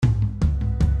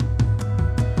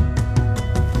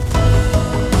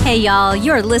Hey y'all,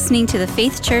 you're listening to the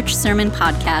Faith Church Sermon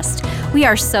Podcast. We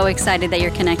are so excited that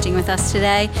you're connecting with us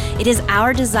today. It is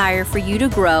our desire for you to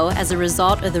grow as a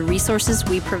result of the resources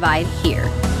we provide here.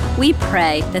 We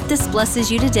pray that this blesses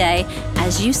you today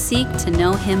as you seek to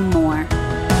know Him more.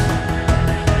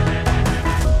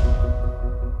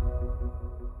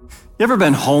 You ever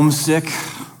been homesick?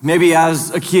 Maybe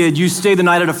as a kid, you stayed the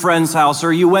night at a friend's house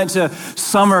or you went to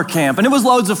summer camp and it was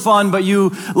loads of fun, but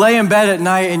you lay in bed at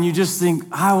night and you just think,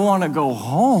 I want to go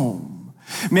home.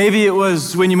 Maybe it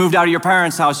was when you moved out of your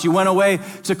parents' house, you went away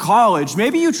to college.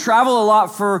 Maybe you travel a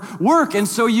lot for work and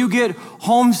so you get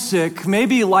homesick.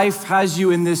 Maybe life has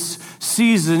you in this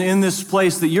season, in this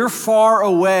place that you're far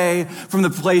away from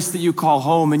the place that you call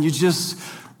home and you just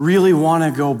really want to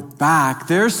go back.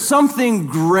 There's something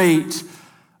great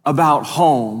about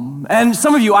home. And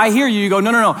some of you, I hear you go,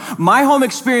 no. My home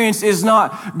experience is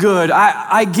not good.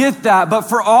 I get that. But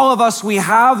for all of us, we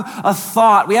have a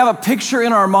thought, we have a picture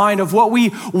in our mind of what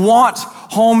we want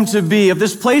home to be, of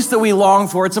this place that we long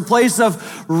for. It's a place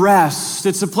of rest.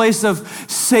 It's a place of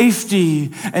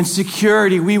safety and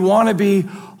security. We want to be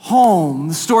home.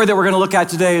 The story that we're going to look at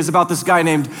today is about this guy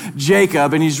named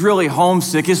Jacob, and he's really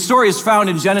homesick. His story is found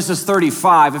in Genesis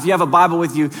 35. If you have a Bible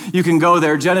with you, you can go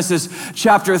there. Genesis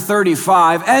chapter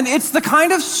 35. And it's the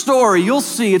kind of story, you'll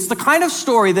see, it's the kind of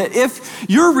story that if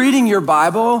you're reading your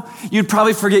Bible, you'd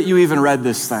probably forget you even read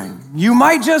this thing. You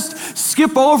might just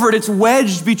skip over it. It's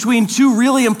wedged between two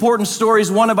really important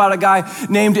stories, one about a guy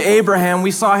named Abraham.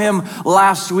 We saw him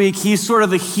last week. He's sort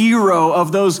of the hero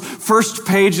of those first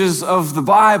pages of the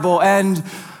Bible. And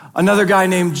another guy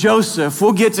named Joseph,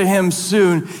 we'll get to him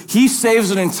soon. He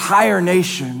saves an entire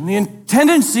nation. The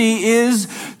tendency is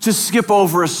to skip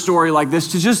over a story like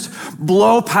this, to just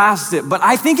blow past it. But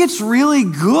I think it's really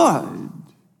good.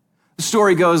 The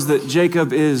story goes that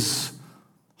Jacob is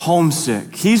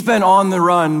homesick. He's been on the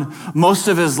run most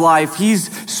of his life. He's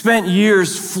spent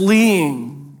years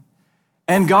fleeing.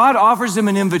 And God offers him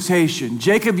an invitation.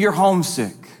 Jacob, you're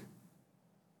homesick.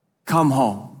 Come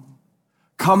home.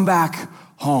 Come back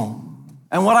home.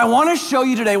 And what I want to show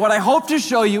you today, what I hope to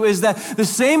show you is that the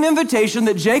same invitation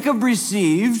that Jacob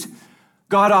received,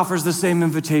 God offers the same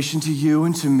invitation to you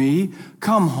and to me.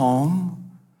 Come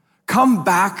home. Come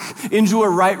back into a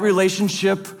right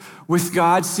relationship with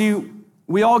God. See,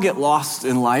 we all get lost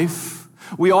in life.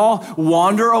 We all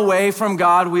wander away from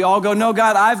God. We all go, no,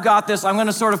 God, I've got this. I'm going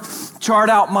to sort of chart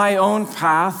out my own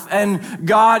path. And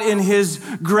God, in His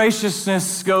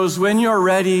graciousness, goes, when you're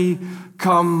ready,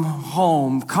 come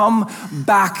home. Come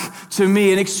back to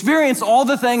me and experience all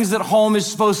the things that home is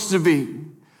supposed to be.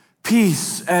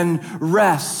 Peace and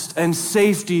rest and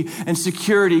safety and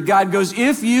security. God goes,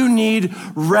 if you need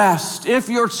rest, if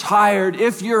you're tired,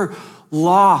 if you're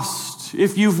lost,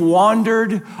 if you've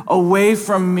wandered away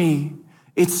from me,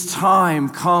 it's time.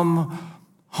 Come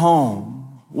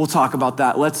home. We'll talk about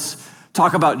that. Let's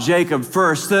talk about Jacob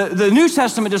first. The New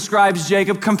Testament describes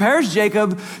Jacob, compares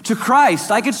Jacob to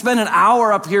Christ. I could spend an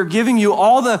hour up here giving you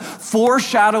all the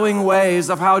foreshadowing ways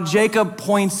of how Jacob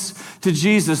points to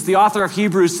Jesus. The author of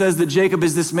Hebrews says that Jacob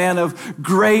is this man of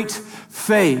great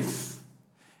faith.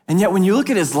 And yet when you look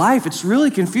at his life, it's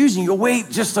really confusing. You go, wait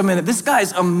just a minute. This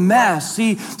guy's a mess.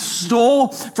 He stole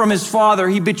from his father.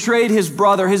 He betrayed his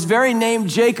brother. His very name,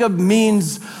 Jacob,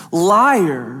 means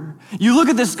liar. You look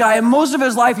at this guy, and most of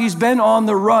his life, he's been on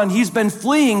the run. He's been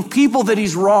fleeing people that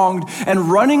he's wronged and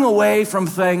running away from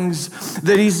things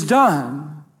that he's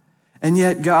done. And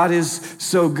yet God is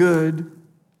so good.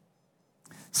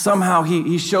 Somehow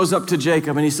he shows up to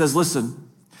Jacob and he says, listen,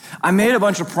 I made a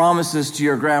bunch of promises to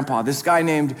your grandpa, this guy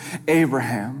named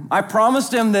Abraham. I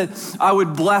promised him that I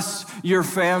would bless your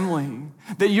family,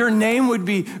 that your name would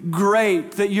be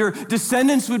great, that your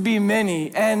descendants would be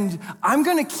many. And I'm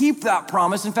going to keep that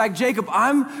promise. In fact, Jacob,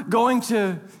 I'm going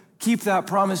to keep that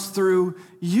promise through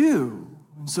you.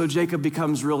 And so Jacob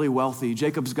becomes really wealthy.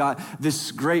 Jacob's got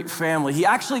this great family. He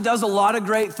actually does a lot of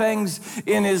great things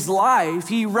in his life.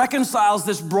 He reconciles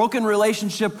this broken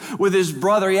relationship with his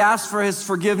brother. He asks for his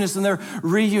forgiveness and they're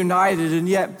reunited. And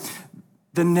yet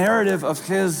the narrative of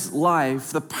his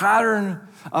life, the pattern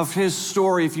of his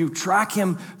story, if you track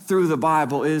him through the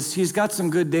Bible, is he's got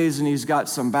some good days and he's got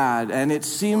some bad. And it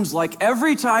seems like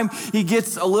every time he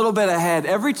gets a little bit ahead,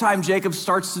 every time Jacob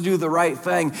starts to do the right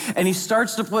thing and he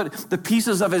starts to put the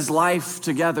pieces of his life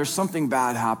together, something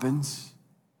bad happens.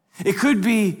 It could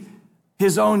be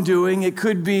his own doing. It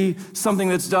could be something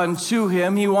that's done to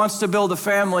him. He wants to build a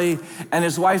family and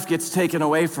his wife gets taken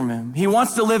away from him. He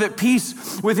wants to live at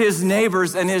peace with his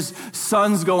neighbors and his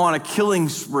sons go on a killing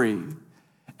spree.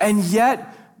 And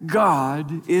yet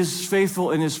God is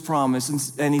faithful in his promise.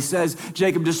 And he says,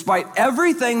 Jacob, despite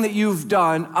everything that you've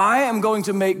done, I am going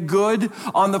to make good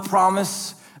on the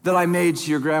promise that I made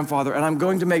to your grandfather, and I'm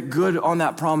going to make good on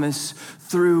that promise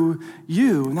through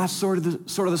you. And that's sort of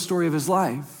the story of his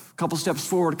life. A couple steps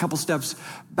forward, a couple steps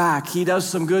back. He does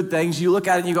some good things. You look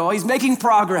at it and you go, oh, he's making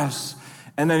progress.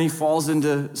 And then he falls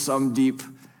into some deep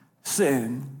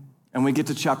sin. And we get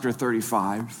to chapter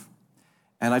 35.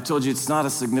 And I told you it's not a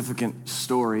significant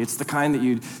story. It's the kind that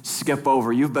you'd skip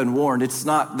over. You've been warned. It's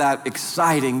not that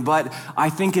exciting, but I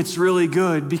think it's really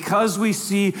good because we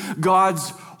see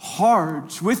God's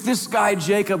heart with this guy,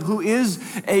 Jacob, who is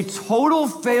a total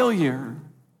failure.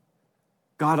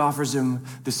 God offers him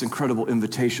this incredible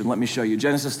invitation. Let me show you.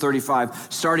 Genesis 35,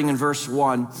 starting in verse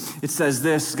 1, it says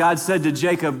this, God said to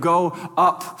Jacob, go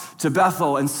up to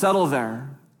Bethel and settle there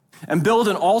and build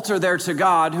an altar there to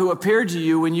God who appeared to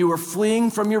you when you were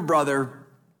fleeing from your brother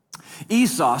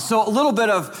Esau. So a little bit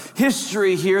of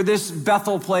history here. This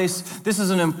Bethel place, this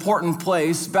is an important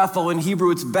place. Bethel in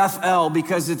Hebrew, it's Beth-El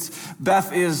because it's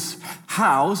Beth is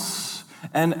house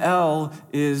and El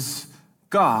is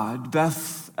God.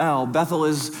 Bethel. Bethel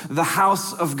is the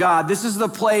house of God. This is the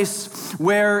place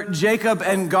where Jacob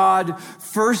and God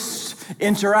first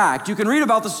interact. You can read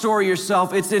about the story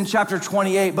yourself. It's in chapter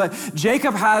 28, but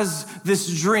Jacob has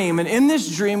this dream, and in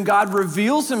this dream, God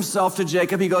reveals himself to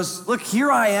Jacob. He goes, look, here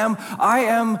I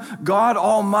am God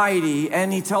Almighty,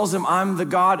 and he tells him, I'm the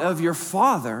God of your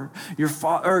father,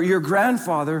 your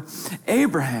grandfather,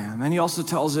 Abraham. And he also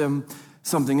tells him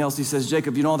something else. He says,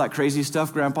 Jacob, you know all that crazy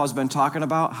stuff Grandpa's been talking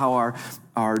about, how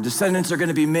our descendants are going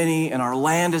to be many and our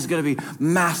land is going to be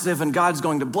massive and God's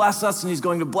going to bless us and he's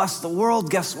going to bless the world.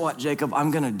 Guess what, Jacob?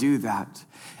 I'm going to do that.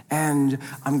 And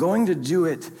I'm going to do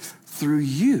it through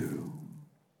you.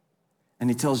 And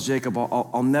he tells Jacob,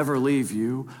 I'll never leave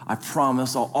you. I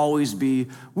promise I'll always be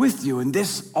with you. And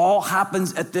this all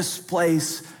happens at this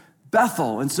place,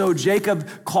 Bethel. And so Jacob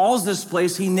calls this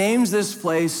place, he names this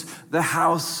place the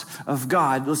house of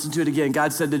God. Listen to it again.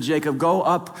 God said to Jacob, go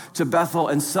up to Bethel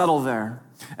and settle there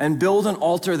and build an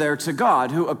altar there to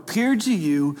God who appeared to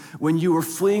you when you were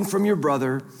fleeing from your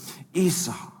brother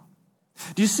Esau.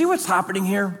 Do you see what's happening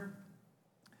here?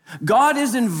 God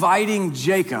is inviting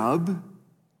Jacob.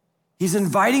 He's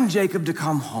inviting Jacob to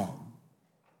come home.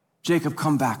 Jacob,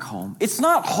 come back home. It's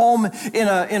not home in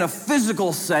a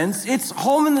physical sense. It's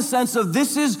home in the sense of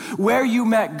this is where you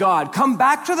met God. Come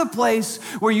back to the place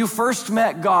where you first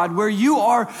met God, where you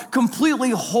are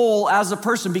completely whole as a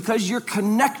person because you're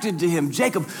connected to him.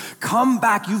 Jacob, come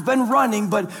back. You've been running,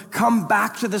 but come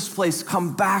back to this place.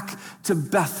 Come back to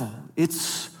Bethel.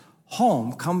 It's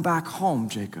home. Come back home,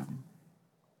 Jacob.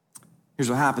 Here's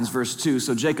what happens, verse 2.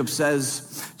 So Jacob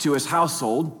says to his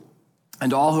household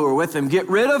and all who are with him, get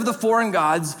rid of the foreign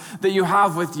gods that you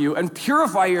have with you and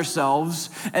purify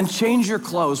yourselves and change your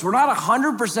clothes. We're not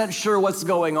 100% sure what's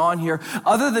going on here,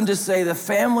 other than to say the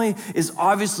family is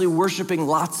obviously worshiping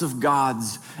lots of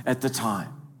gods at the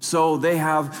time. So they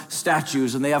have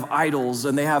statues and they have idols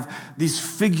and they have these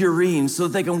figurines so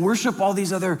that they can worship all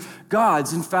these other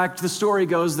gods. In fact, the story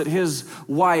goes that his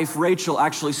wife, Rachel,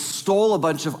 actually stole a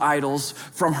bunch of idols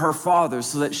from her father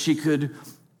so that she could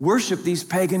worship these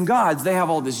pagan gods. They have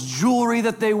all this jewelry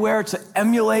that they wear to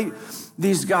emulate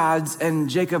these gods. And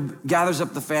Jacob gathers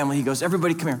up the family. He goes,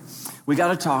 everybody come here. We got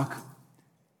to talk.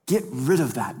 Get rid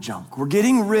of that junk. We're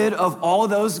getting rid of all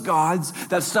of those gods.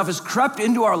 That stuff has crept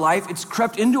into our life. It's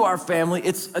crept into our family.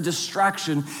 It's a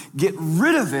distraction. Get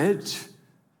rid of it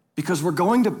because we're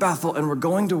going to Bethel and we're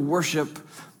going to worship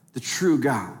the true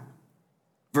God.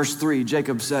 Verse 3,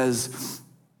 Jacob says,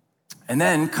 and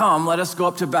then come, let us go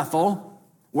up to Bethel,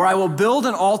 where I will build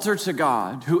an altar to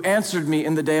God who answered me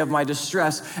in the day of my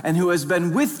distress and who has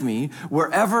been with me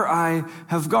wherever I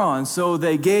have gone. So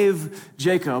they gave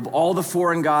Jacob all the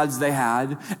foreign gods they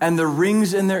had and the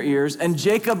rings in their ears, and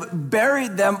Jacob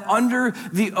buried them under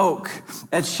the oak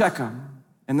at Shechem.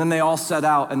 And then they all set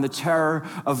out, and the terror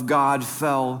of God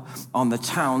fell on the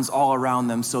towns all around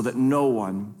them so that no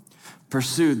one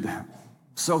pursued them.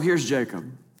 So here's Jacob.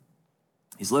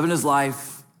 He's living his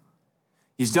life.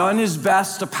 He's done his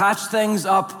best to patch things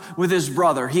up with his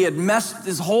brother. He had messed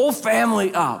his whole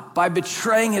family up by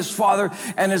betraying his father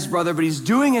and his brother, but he's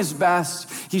doing his best.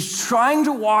 He's trying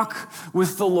to walk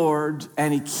with the Lord,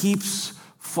 and he keeps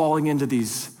falling into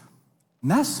these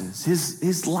messes.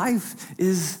 His life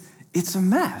it's a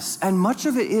mess, and much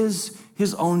of it is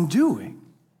his own doing.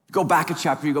 Go back a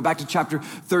chapter, you go back to chapter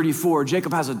 34.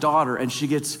 Jacob has a daughter and she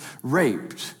gets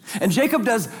raped. And Jacob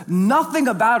does nothing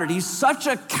about it. He's such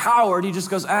a coward. He just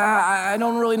goes, I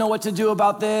don't really know what to do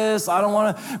about this. I don't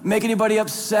want to make anybody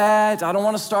upset. I don't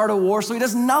want to start a war. So he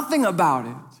does nothing about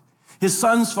it. His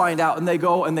sons find out and they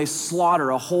go and they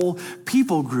slaughter a whole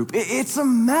people group. It's a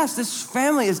mess. This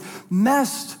family is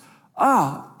messed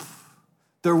up.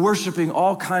 They're worshiping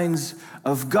all kinds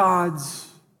of gods.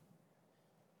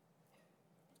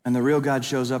 And the real God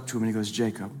shows up to him and he goes,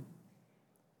 Jacob,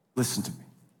 listen to me.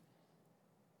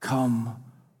 Come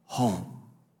home.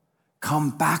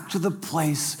 Come back to the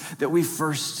place that we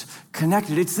first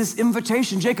connected. It's this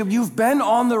invitation. Jacob, you've been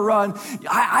on the run.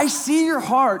 I see your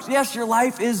heart. Yes, your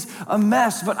life is a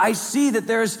mess, but I see that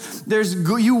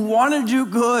you want to do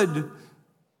good.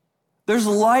 There's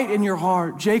light in your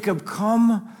heart. Jacob,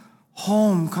 come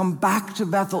home, come back to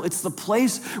Bethel. It's the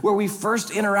place where we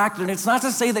first interacted. And it's not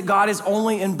to say that God is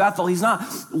only in Bethel. He's not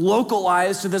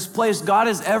localized to this place. God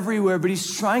is everywhere, but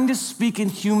he's trying to speak in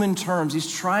human terms.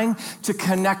 He's trying to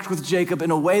connect with Jacob in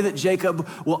a way that Jacob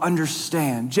will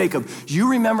understand. Jacob,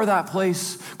 you remember that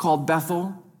place called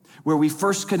Bethel where we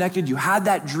first connected? You had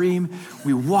that dream.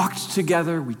 We walked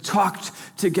together. We talked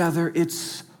together.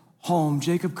 It's home.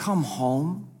 Jacob, come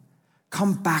home.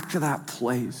 Come back to that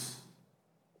place.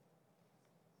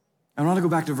 I want to go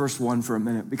back to verse 1 for a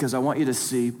minute because I want you to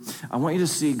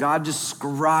see God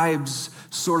describes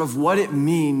sort of what it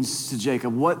means to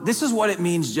Jacob. This is what it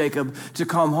means, Jacob, to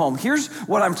come home. Here's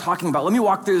what I'm talking about. Let me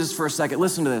walk through this for a second.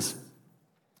 Listen to this.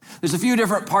 There's a few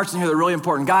different parts in here that are really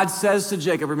important. God says to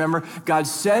Jacob, remember, God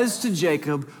says to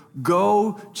Jacob,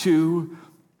 go to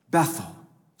Bethel.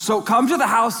 So come to the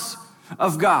house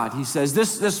of God. He says,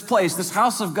 this place, this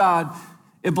house of God,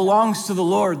 it belongs to the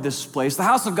Lord, this place. The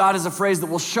house of God is a phrase that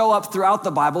will show up throughout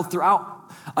the Bible,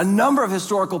 throughout a number of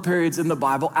historical periods in the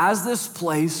Bible, as this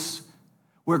place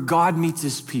where God meets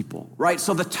his people, right?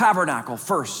 So the tabernacle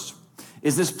first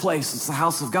is this place. It's the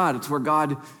house of God. It's where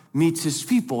God meets his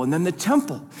people. And then the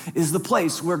temple is the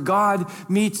place where God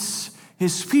meets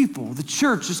his people. The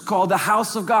church is called the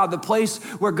house of God, the place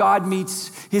where God meets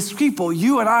his people.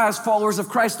 You and I, as followers of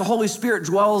Christ, the Holy Spirit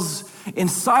dwells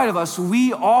inside of us.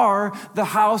 We are the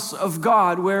house of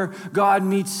God where God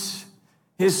meets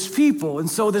his people. And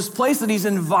so this place that he's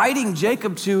inviting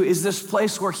Jacob to is this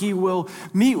place where he will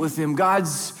meet with him.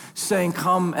 God's saying,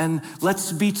 come and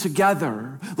let's be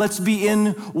together. Let's be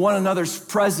in one another's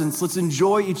presence. Let's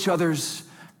enjoy each other's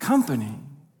company.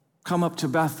 Come up to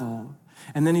Bethel.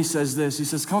 And then he says this, he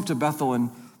says, come up to Bethel and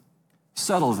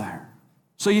settle there.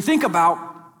 So you think about,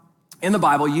 in the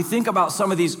Bible, you think about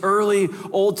some of these early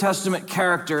Old Testament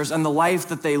characters and the life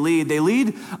that they lead. They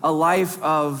lead a life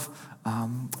of,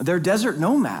 they're desert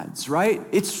nomads, right?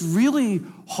 It's really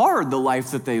hard, the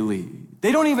life that they lead.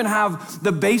 They don't even have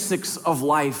the basics of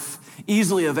life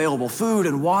easily available, food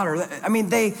and water. I mean,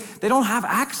 they don't have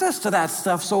access to that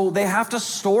stuff, so they have to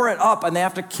store it up and they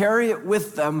have to carry it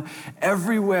with them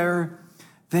everywhere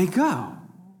they go.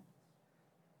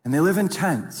 And they live in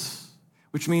tents,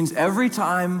 which means every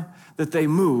time that they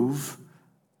move,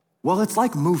 well, it's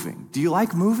like moving. Do you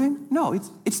like moving? No,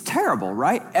 it's terrible,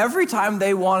 right? Every time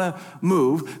they want to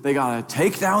move, they got to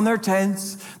take down their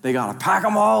tents. They got to pack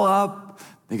them all up.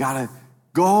 They got to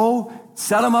go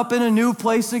set them up in a new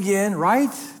place again, right?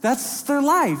 That's their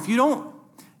life.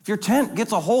 If your tent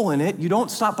gets a hole in it, you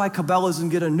don't stop by Cabela's and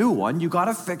get a new one. You got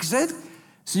to fix it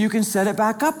so you can set it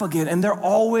back up again. And they're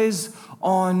always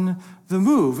on the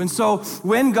move. And so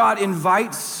when God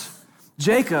invites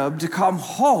Jacob to come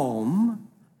home,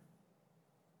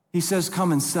 he says,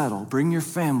 come and settle. Bring your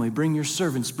family, bring your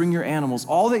servants, bring your animals,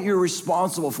 all that you're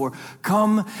responsible for.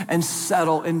 Come and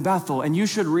settle in Bethel. And you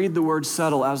should read the word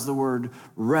settle as the word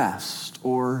rest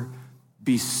or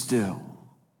be still.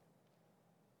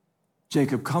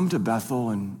 Jacob, come to Bethel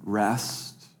and rest.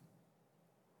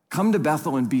 Come to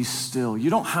Bethel and be still. You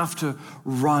don't have to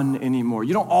run anymore.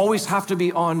 You don't always have to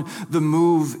be on the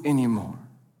move anymore.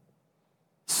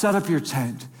 Set up your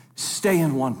tent. Stay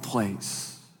in one place.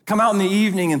 Come out in the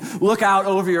evening and look out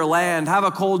over your land. Have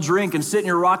a cold drink and sit in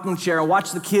your rocking chair and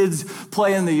watch the kids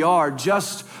play in the yard.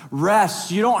 Just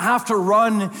rest. You don't have to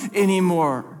run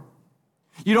anymore.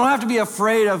 You don't have to be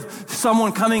afraid of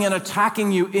someone coming and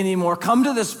attacking you anymore. Come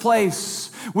to this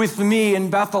place with me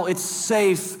in Bethel. It's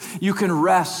safe. You can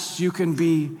rest. You can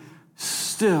be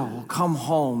still. Come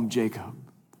home, Jacob.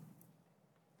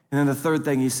 And then the third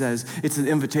thing he says, it's an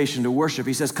invitation to worship.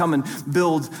 He says, come and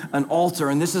build an altar.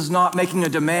 And this is not making a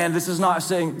demand. This is not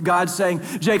saying, God saying,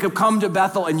 Jacob, come to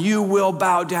Bethel and you will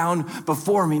bow down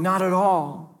before me. Not at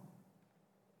all.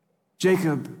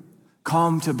 Jacob,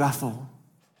 come to Bethel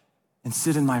and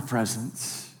sit in my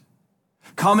presence.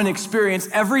 Come and experience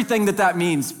everything that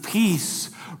means: peace,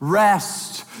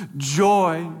 rest,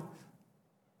 joy.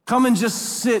 Come and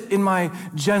just sit in my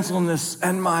gentleness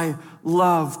and my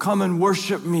love. Come and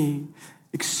worship me.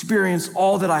 Experience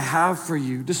all that I have for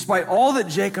you, despite all that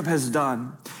Jacob has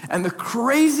done and the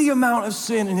crazy amount of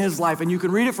sin in his life. And you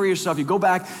can read it for yourself. You go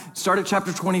back, start at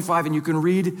chapter 25, and you can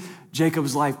read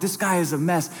Jacob's life. This guy is a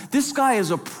mess. This guy is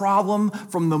a problem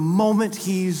from the moment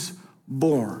he's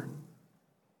born.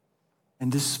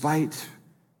 And despite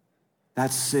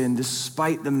that sin,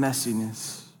 despite the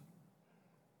messiness,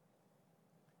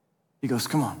 he goes,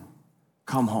 come on,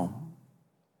 come home.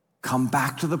 Come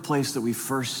back to the place that we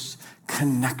first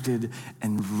connected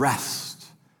and rest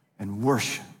and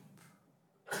worship.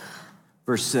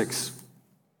 Verse 6,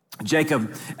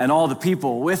 Jacob and all the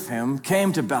people with him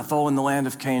came to Bethel in the land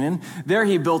of Canaan. There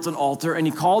he built an altar and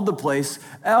he called the place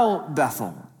El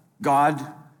Bethel, God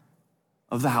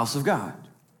of the house of God,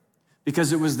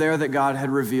 because it was there that God had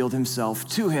revealed himself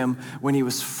to him when he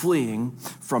was fleeing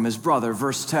from his brother.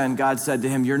 Verse 10, God said to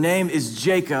him, your name is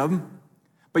Jacob,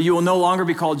 but you will no longer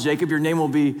be called Jacob. Your name will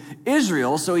be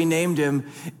Israel. So he named him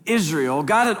Israel.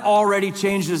 God had already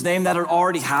changed his name. That had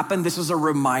already happened. This is a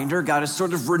reminder. God is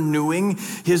sort of renewing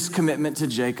his commitment to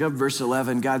Jacob. Verse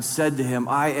 11, God said to him,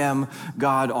 I am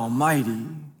God Almighty.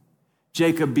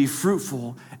 Jacob, be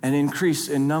fruitful and increase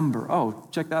in number. Oh,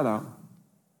 check that out.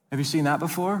 Have you seen that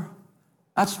before?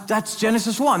 That's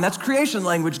Genesis 1. That's creation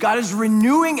language. God is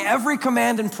renewing every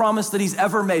command and promise that he's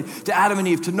ever made to Adam and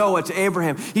Eve, to Noah, to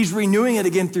Abraham. He's renewing it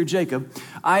again through Jacob.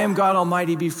 I am God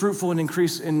Almighty. Be fruitful and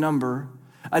increase in number.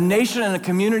 A nation and a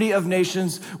community of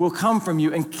nations will come from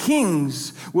you, and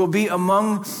kings will be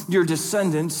among your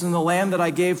descendants. In the land that I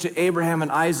gave to Abraham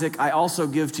and Isaac, I also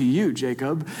give to you,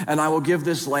 Jacob, and I will give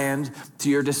this land to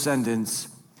your descendants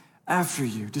after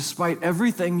you. Despite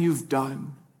everything you've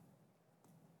done,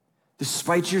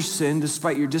 despite your sin,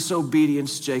 despite your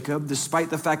disobedience, Jacob, despite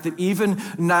the fact that even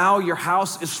now your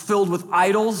house is filled with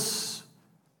idols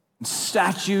and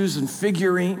statues and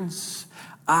figurines,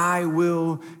 I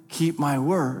will keep my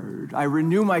word. I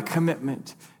renew my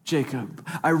commitment, Jacob.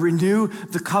 I renew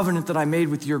the covenant that I made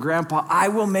with your grandpa. I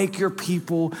will make your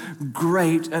people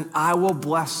great, and I will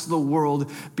bless the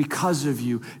world because of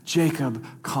you. Jacob,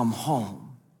 come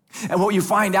home. And what you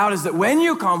find out is that when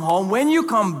you come home, when you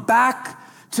come back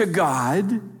to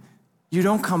God, you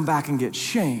don't come back and get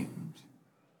shamed.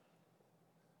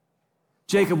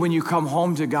 Jacob, when you come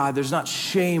home to God, there's not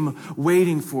shame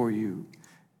waiting for you.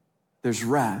 There's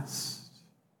rest.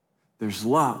 There's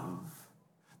love.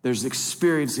 There's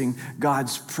experiencing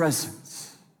God's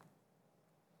presence.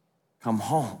 Come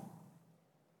home.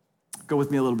 Go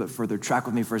with me a little bit further. Track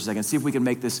with me for a second. See if we can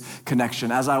make this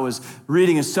connection. As I was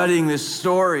reading and studying this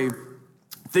story,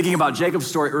 thinking about Jacob's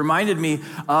story, it reminded me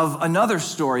of another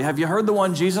story. Have you heard the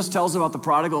one Jesus tells about the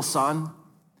prodigal son?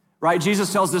 Right?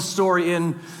 Jesus tells this story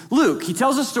in Luke. He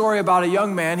tells a story about a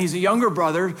young man. He's a younger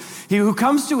brother who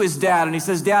comes to his dad and he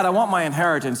says, Dad, I want my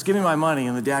inheritance. Give me my money.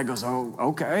 And the dad goes, oh,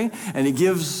 okay. And he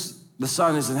gives the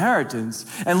son his inheritance.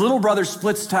 And little brother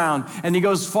splits town and he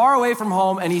goes far away from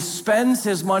home and he spends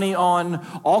his money on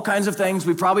all kinds of things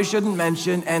we probably shouldn't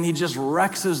mention, and he just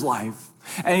wrecks his life.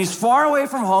 And he's far away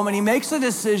from home and he makes a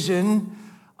decision,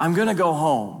 I'm gonna go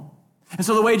home. And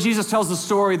so the way Jesus tells the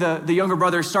story, the younger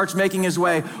brother starts making his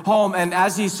way home, and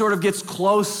as he sort of gets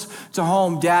close to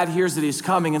home, Dad hears that he's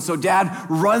coming. And so Dad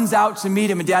runs out to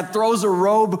meet him, and Dad throws a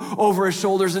robe over his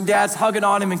shoulders, and Dad's hugging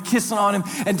on him and kissing on him,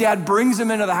 and Dad brings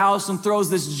him into the house and throws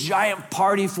this giant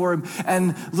party for him,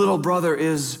 and little brother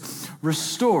is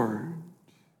restored.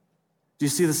 Do you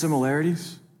see the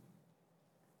similarities?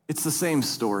 It's the same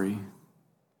story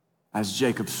as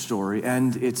Jacob's story,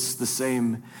 and it's the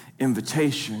same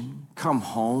invitation. Come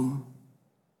home,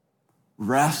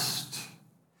 rest,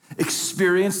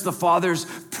 experience the Father's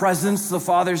presence, the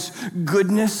Father's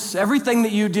goodness. Everything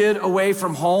that you did away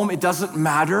from home, it doesn't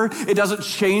matter. It doesn't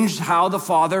change how the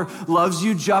Father loves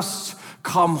you. Just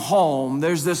come home.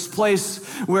 There's this place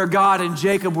where God and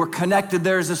Jacob were connected.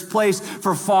 There's this place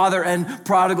for father and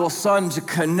prodigal son to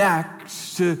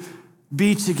connect, to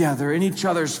be together in each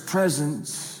other's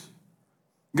presence.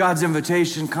 God's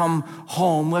invitation, come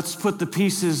home. Let's put the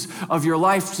pieces of your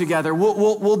life together.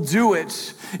 We'll do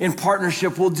it in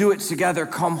partnership. We'll do it together.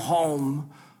 Come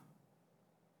home.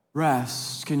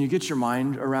 Rest. Can you get your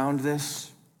mind around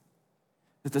this?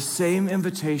 That the same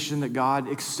invitation that God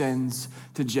extends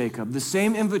to Jacob, the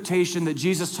same invitation that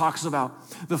Jesus talks about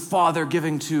the father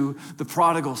giving to the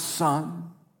prodigal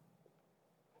son.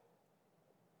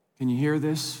 Can you hear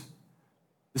this?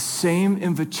 The same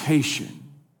invitation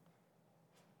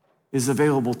is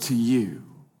available to you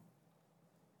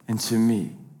and to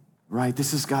me right?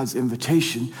 This is God's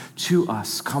invitation to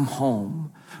us. Come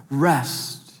home,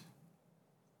 rest.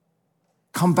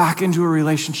 Come back into a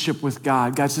relationship with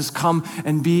God. God says, come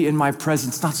and be in my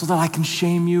presence, not so that I can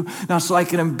shame you, not so I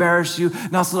can embarrass you,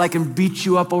 not so that I can beat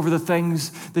you up over the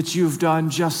things that you've done,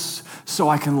 just so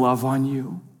I can love on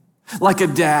you. Like a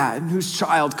dad whose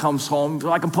child comes home, so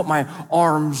I can put my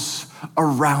arms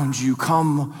around you.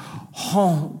 Come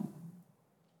home.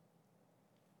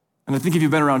 And I think if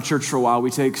you've been around church for a while,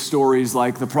 we take stories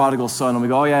like the prodigal son and we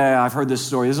go, oh yeah, I've heard this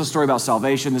story. This is a story about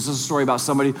salvation. This is a story about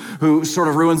somebody who sort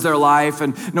of ruins their life,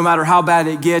 and no matter how bad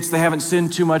it gets, they haven't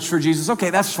sinned too much for Jesus. Okay,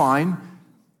 that's fine.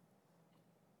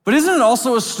 But isn't it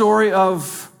also a story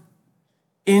of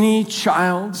any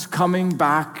child coming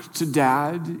back to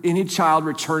dad, any child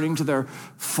returning to their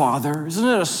father? Isn't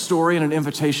it a story and an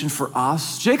invitation for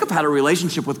us? Jacob had a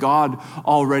relationship with God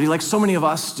already, like so many of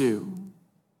us do.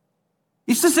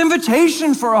 It's this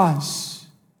invitation for us.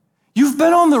 You've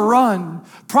been on the run.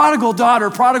 Prodigal daughter,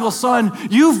 prodigal son,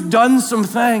 you've done some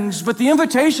things, but the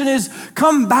invitation is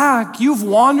come back. You've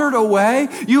wandered away.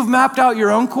 You've mapped out your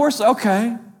own course.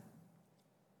 Okay.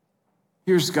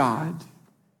 Here's God.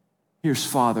 Here's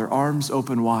Father, arms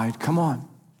open wide. Come on.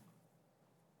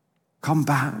 Come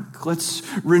back. Let's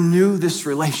renew this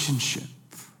relationship.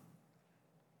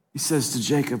 He says to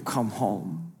Jacob, come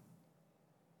home.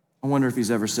 I wonder if he's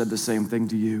ever said the same thing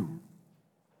to you.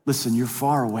 Listen, you're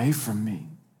far away from me.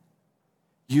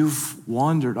 You've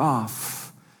wandered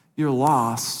off. You're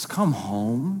lost. Come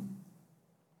home.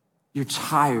 You're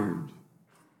tired.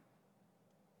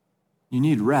 You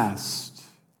need rest.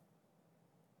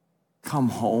 Come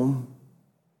home.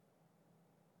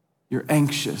 You're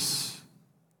anxious.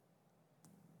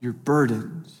 You're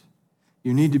burdened.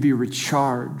 You need to be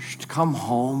recharged. Come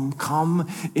home. Come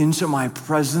into my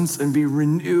presence and be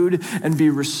renewed and be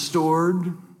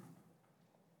restored.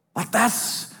 Like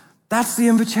that's the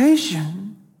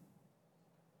invitation.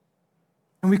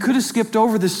 And we could have skipped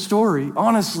over this story.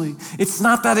 Honestly, it's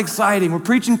not that exciting. We're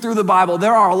preaching through the Bible.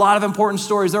 There are a lot of important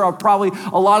stories. There are probably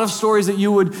a lot of stories that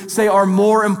you would say are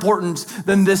more important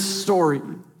than this story.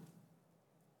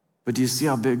 But do you see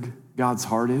how big God's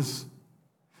heart is?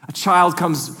 A child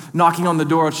comes knocking on the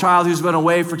door. A child who's been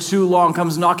away for too long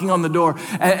comes knocking on the door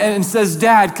and says,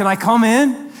 Dad, can I come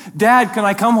in? Dad, can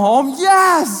I come home?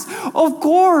 Yes, of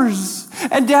course.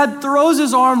 And Dad throws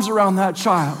his arms around that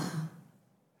child.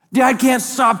 Dad can't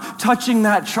stop touching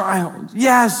that child.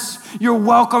 Yes, you're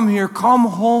welcome here. Come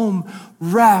home,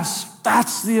 rest.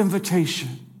 That's the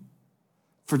invitation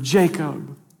for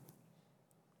Jacob,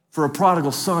 for a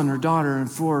prodigal son or daughter, and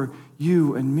for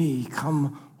you and me.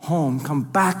 Come home, come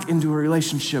back into a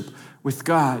relationship with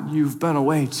God. You've been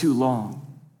away too long.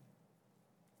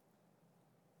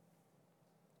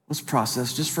 Let's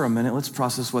process, just for a minute, let's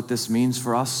process what this means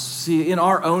for us. See, in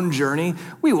our own journey,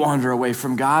 we wander away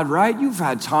from God, right? You've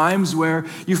had times where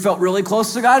you felt really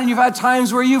close to God, and you've had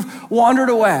times where you've wandered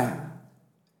away.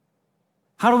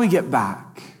 How do we get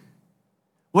back?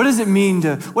 What does it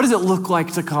look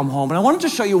like to come home? And I wanted to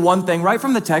show you one thing right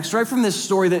from the text, right from this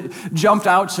story that jumped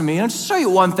out to me. And I'll just show you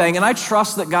one thing, and I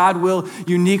trust that God will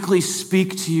uniquely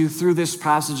speak to you through this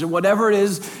passage. And whatever it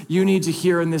is you need to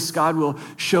hear in this, God will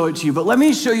show it to you. But let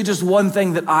me show you just one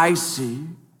thing that I see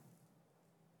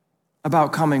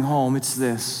about coming home. It's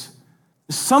this.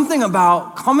 There's something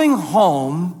about coming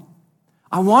home.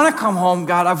 I want to come home,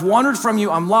 God. I've wandered from you.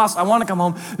 I'm lost. I want to come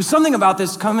home. There's something about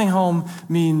this. Coming home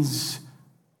means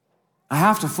I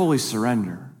have to fully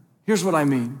surrender. Here's what I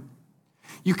mean.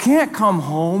 You can't come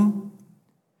home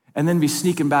and then be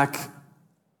sneaking back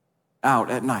out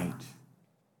at night,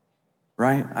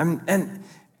 right? And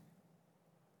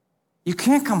you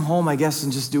can't come home, I guess,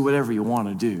 and just do whatever you want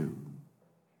to do.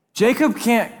 Jacob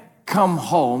can't come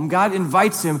home. God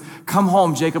invites him, come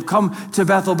home, Jacob, come to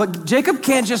Bethel. But Jacob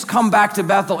can't just come back to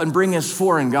Bethel and bring his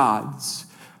foreign gods.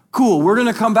 Cool, we're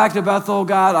gonna come back to Bethel,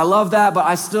 God. I love that, but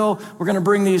we're gonna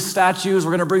bring these statues,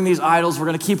 we're gonna bring these idols, we're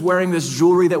gonna keep wearing this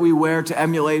jewelry that we wear to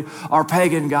emulate our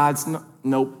pagan gods.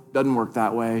 Nope, doesn't work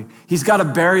that way. He's gotta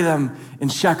bury them in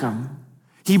Shechem.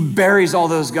 He buries all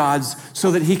those gods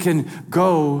so that he can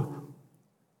go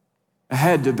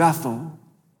ahead to Bethel.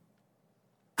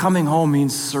 Coming home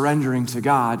means surrendering to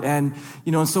God. And,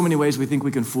 in so many ways we think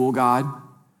we can fool God.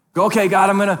 Go, okay, God,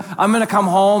 I'm gonna come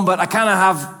home, but I kind of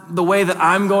have the way that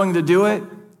I'm going to do it.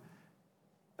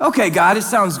 Okay, God, it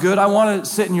sounds good. I want to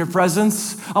sit in your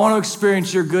presence. I want to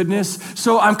experience your goodness.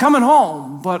 So I'm coming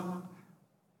home, but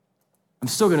I'm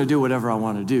still going to do whatever I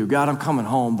want to do. God, I'm coming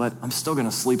home, but I'm still going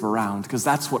to sleep around because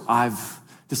that's what I've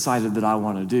decided that I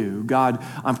want to do. God,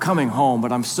 I'm coming home,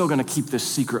 but I'm still going to keep this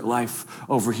secret life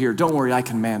over here. Don't worry, I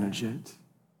can manage it.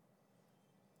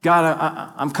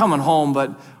 God, I'm coming home,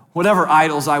 but whatever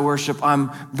idols I worship,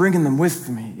 I'm bringing them with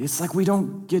me. It's like we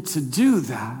don't get to do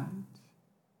that.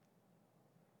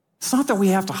 It's not that we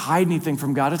have to hide anything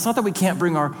from God. It's not that we can't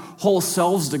bring our whole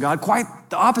selves to God. Quite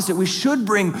the opposite. We should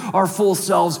bring our full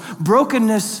selves,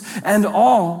 brokenness and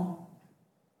all.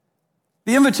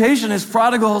 The invitation is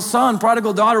prodigal son,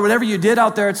 prodigal daughter, whatever you did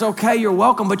out there, it's okay, you're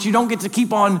welcome, but you don't get to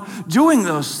keep on doing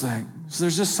those things.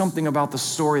 There's just something about the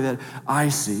story that I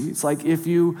see. It's like if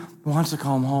you want to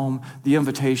come home, the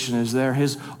invitation is there.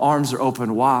 His arms are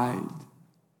open wide.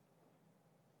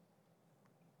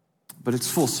 But it's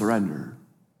full surrender.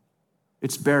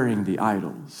 It's burying the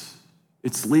idols.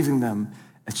 It's leaving them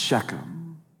at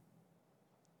Shechem.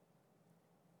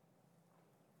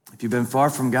 If you've been far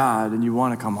from God and you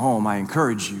want to come home, I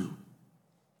encourage you.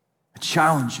 I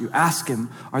challenge you. Ask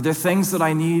him, are there things that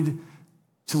I need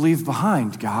to leave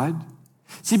behind, God?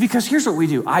 See, because here's what we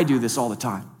do. I do this all the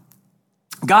time.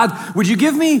 God, would you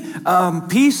give me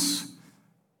peace?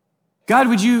 God,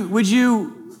 would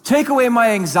you take away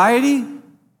my anxiety?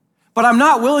 But I'm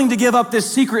not willing to give up this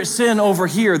secret sin over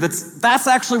here. That's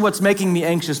actually what's making me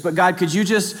anxious. But God, could you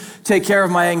just take care of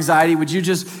my anxiety? Would you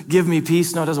just give me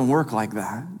peace? No, it doesn't work like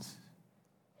that.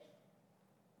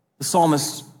 The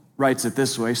psalmist writes it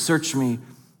this way, search me,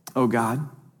 O God,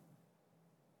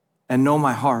 and know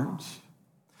my heart.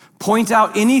 Point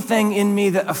out anything in me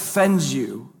that offends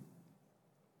you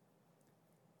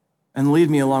and lead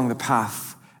me along the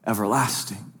path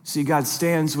everlasting. See, God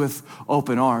stands with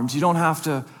open arms. You don't have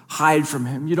to hide from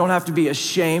him. You don't have to be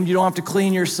ashamed. You don't have to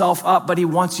clean yourself up, but he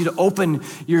wants you to open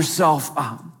yourself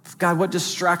up. God, what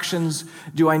distractions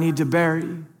do I need to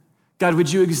bury? God,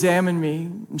 would you examine me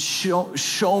and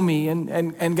show me?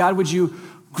 And God, would you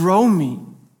grow me?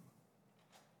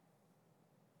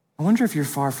 I wonder if you're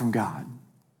far from God.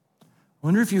 I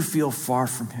wonder if you feel far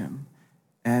from him.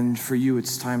 And for you,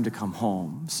 it's time to come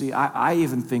home. See, I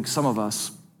even think some of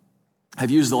us have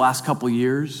used the last couple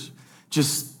years,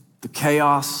 just the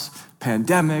chaos,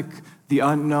 pandemic, the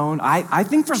unknown. I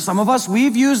think for some of us,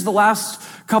 we've used the last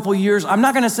couple years, I'm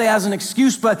not gonna say as an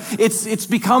excuse, but it's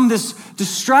become this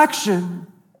distraction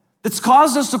that's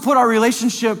caused us to put our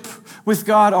relationship with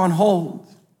God on hold.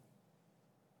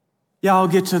 Yeah, I'll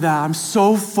get to that. I'm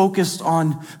so focused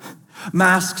on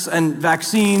masks and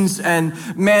vaccines and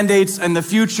mandates and the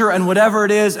future and whatever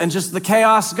it is and just the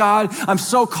chaos, God. I'm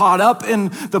so caught up in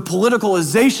the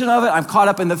politicalization of it. I'm caught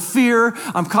up in the fear.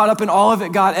 I'm caught up in all of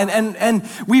it, God. And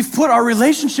we've put our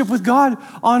relationship with God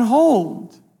on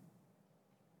hold.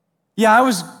 Yeah, I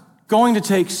was going to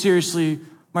take seriously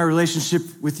my relationship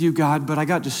with you, God, but I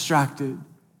got distracted.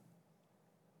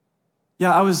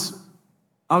 Yeah, I was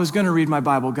going to read my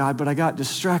Bible, God, but I got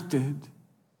distracted.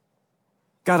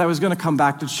 God, I was going to come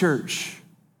back to church,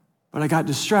 but I got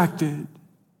distracted.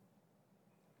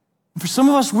 For some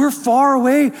of us, we're far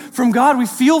away from God. We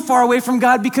feel far away from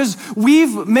God because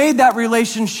we've made that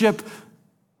relationship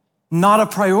not a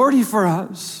priority for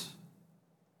us.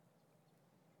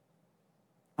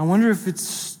 I wonder if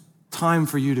it's time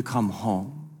for you to come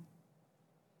home.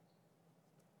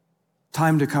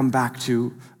 Time to come back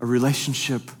to a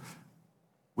relationship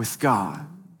with God.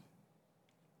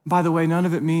 By the way, none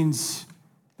of it means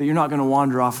that you're not going to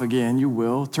wander off again. You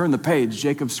will. Turn the page.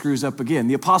 Jacob screws up again.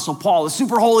 The Apostle Paul, a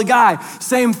super holy guy,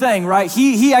 same thing, right?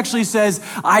 He actually says,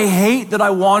 I hate that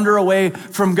I wander away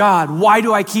from God. Why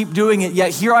do I keep doing it?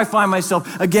 Yet here I find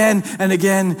myself again and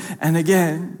again and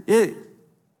again. It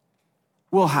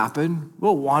will happen.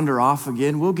 We'll wander off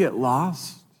again. We'll get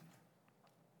lost.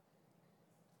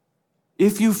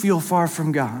 If you feel far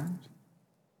from God,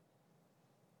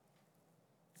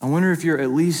 I wonder if you're at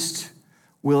least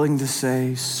willing to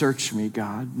say, search me,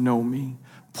 God, know me.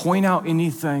 Point out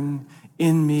anything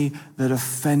in me that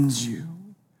offends you.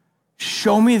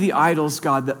 Show me the idols,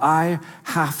 God, that I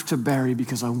have to bury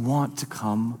because I want to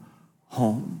come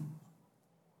home.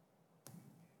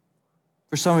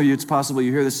 For some of you, it's possible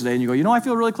you hear this today and you go, I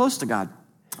feel really close to God.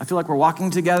 I feel like we're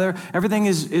walking together. Everything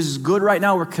is good right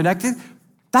now. We're connected.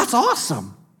 That's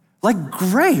awesome. Like,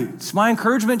 great. My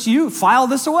encouragement to you, file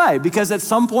this away because at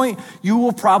some point you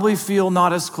will probably feel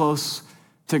not as close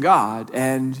to God,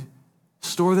 and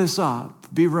store this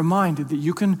up. Be reminded that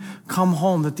you can come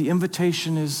home, that the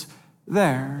invitation is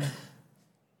there.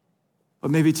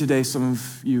 But maybe today some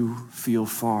of you feel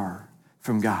far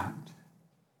from God.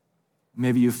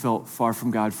 Maybe you felt far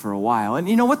from God for a while. And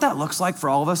you know what that looks like for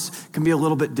all of us can be a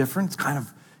little bit different. It's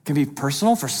can be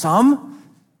personal. For some,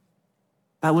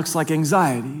 that looks like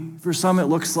anxiety. For some, it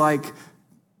looks like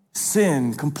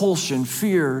sin, compulsion,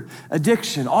 fear,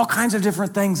 addiction, all kinds of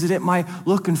different things that it might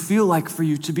look and feel like for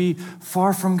you to be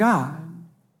far from God.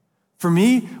 For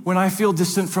me, when I feel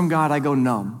distant from God, I go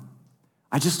numb.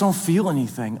 I just don't feel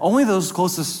anything. Only those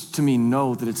closest to me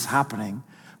know that it's happening.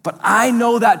 But I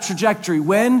know that trajectory.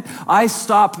 When I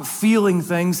stop feeling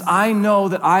things, I know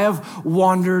that I have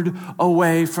wandered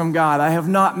away from God. I have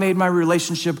not made my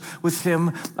relationship with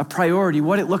him a priority.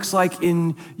 What it looks like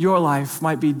in your life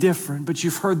might be different, but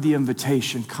you've heard the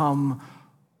invitation, come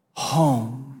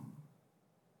home.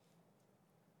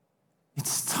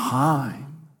 It's time.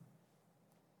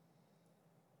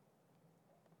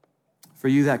 For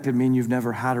you, that could mean you've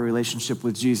never had a relationship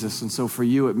with Jesus. And so for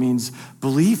you, it means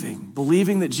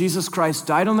believing that Jesus Christ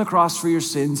died on the cross for your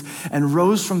sins and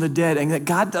rose from the dead, and that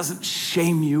God doesn't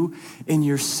shame you in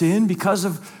your sin. Because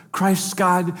of Christ,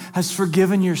 God has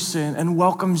forgiven your sin and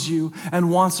welcomes you and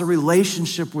wants a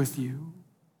relationship with you.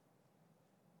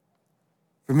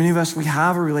 For many of us, we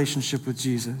have a relationship with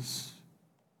Jesus.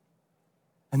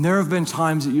 And there have been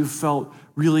times that you've felt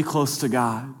really close to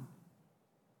God.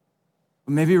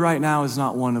 But maybe right now is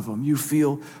not one of them. You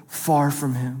feel far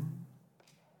from him.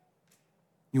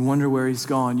 You wonder where he's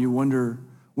gone. You wonder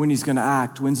when he's going to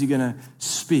act. When's he going to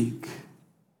speak?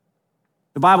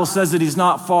 The Bible says that he's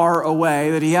not far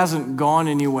away, that he hasn't gone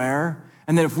anywhere,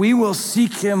 and that if we will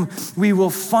seek him, we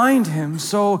will find him.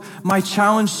 So my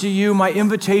challenge to you, my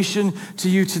invitation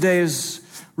to you today is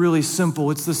really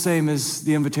simple. It's the same as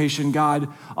the invitation God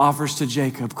offers to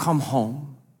Jacob. Come home.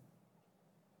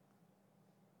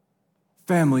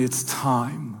 Family, it's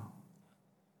time.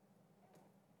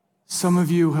 Some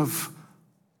of you have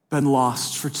been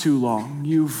lost for too long.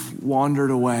 You've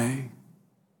wandered away.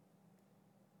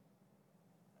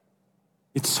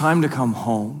 It's time to come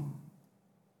home.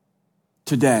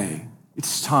 Today,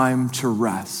 it's time to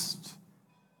rest.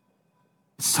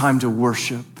 It's time to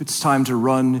worship. It's time to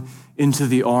run into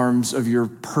the arms of your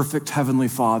perfect heavenly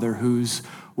Father who's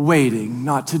waiting,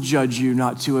 not to judge you,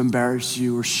 not to embarrass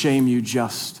you or shame you,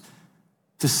 just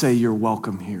to say you're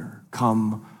welcome here.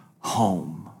 Come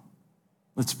home.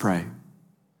 Let's pray.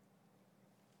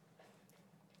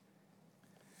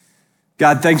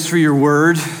 God, thanks for your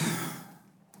word.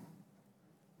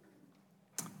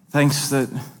 Thanks that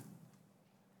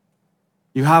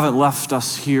you haven't left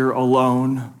us here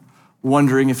alone,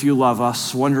 wondering if you love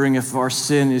us, wondering if our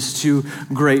sin is too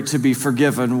great to be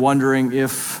forgiven, wondering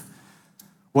if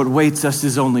what waits us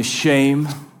is only shame.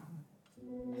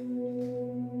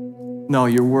 No,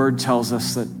 your word tells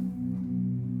us that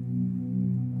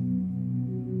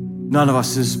none of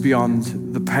us is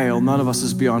beyond the pale. None of us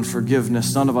is beyond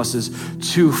forgiveness. None of us is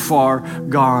too far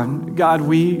gone. God,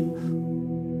 we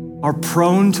are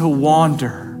prone to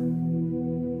wander,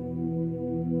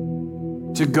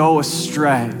 to go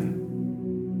astray.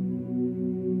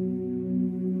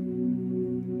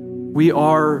 We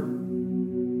are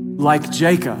like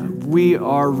Jacob. We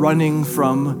are running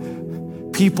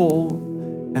from people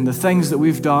and the things that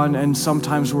we've done, and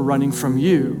sometimes we're running from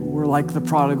you. We're like the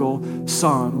prodigal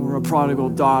son. We're a prodigal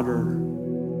daughter.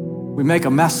 We make a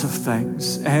mess of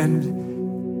things, and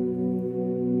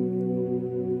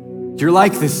you're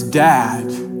like this dad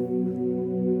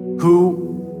who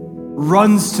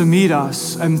runs to meet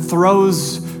us and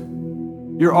throws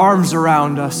your arms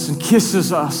around us and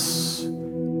kisses us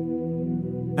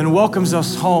and welcomes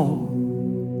us home.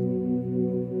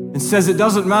 And says it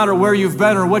doesn't matter where you've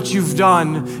been or what you've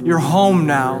done, you're home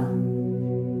now.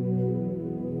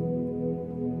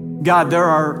 God, there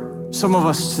are some of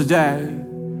us today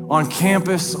on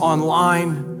campus,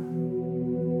 online.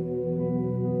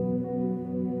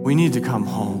 We need to come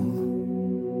home.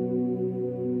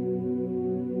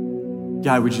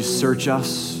 God, would you search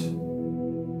us?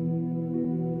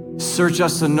 Search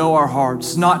us to know our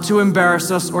hearts, not to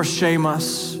embarrass us or shame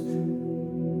us,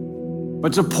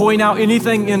 but to point out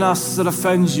anything in us that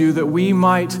offends you, that we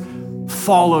might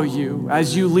follow you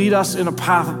as you lead us in a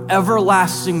path of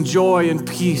everlasting joy and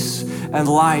peace and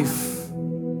life.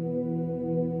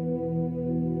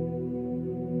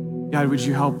 God, would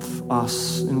you help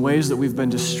us in ways that we've been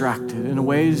distracted, in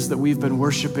ways that we've been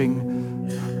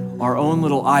worshiping our own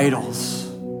little idols.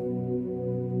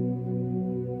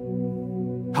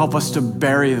 Help us to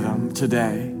bury them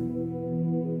today,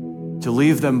 to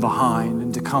leave them behind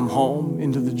and to come home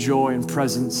into the joy and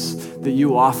presence that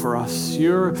you offer us.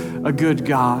 You're a good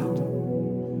God.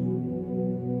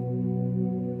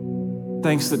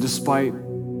 Thanks that despite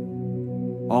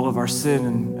all of our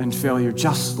sin and failure,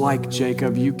 just like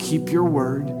Jacob, you keep your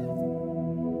word,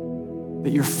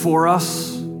 that you're for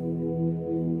us,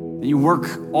 that you work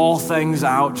all things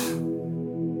out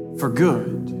for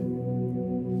good.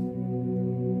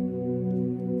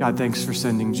 God, thanks for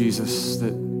sending Jesus,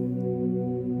 that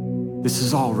this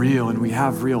is all real and we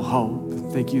have real hope.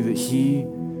 Thank you that he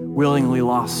willingly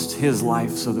lost his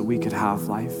life so that we could have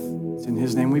life. It's in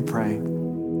his name we pray.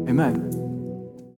 Amen.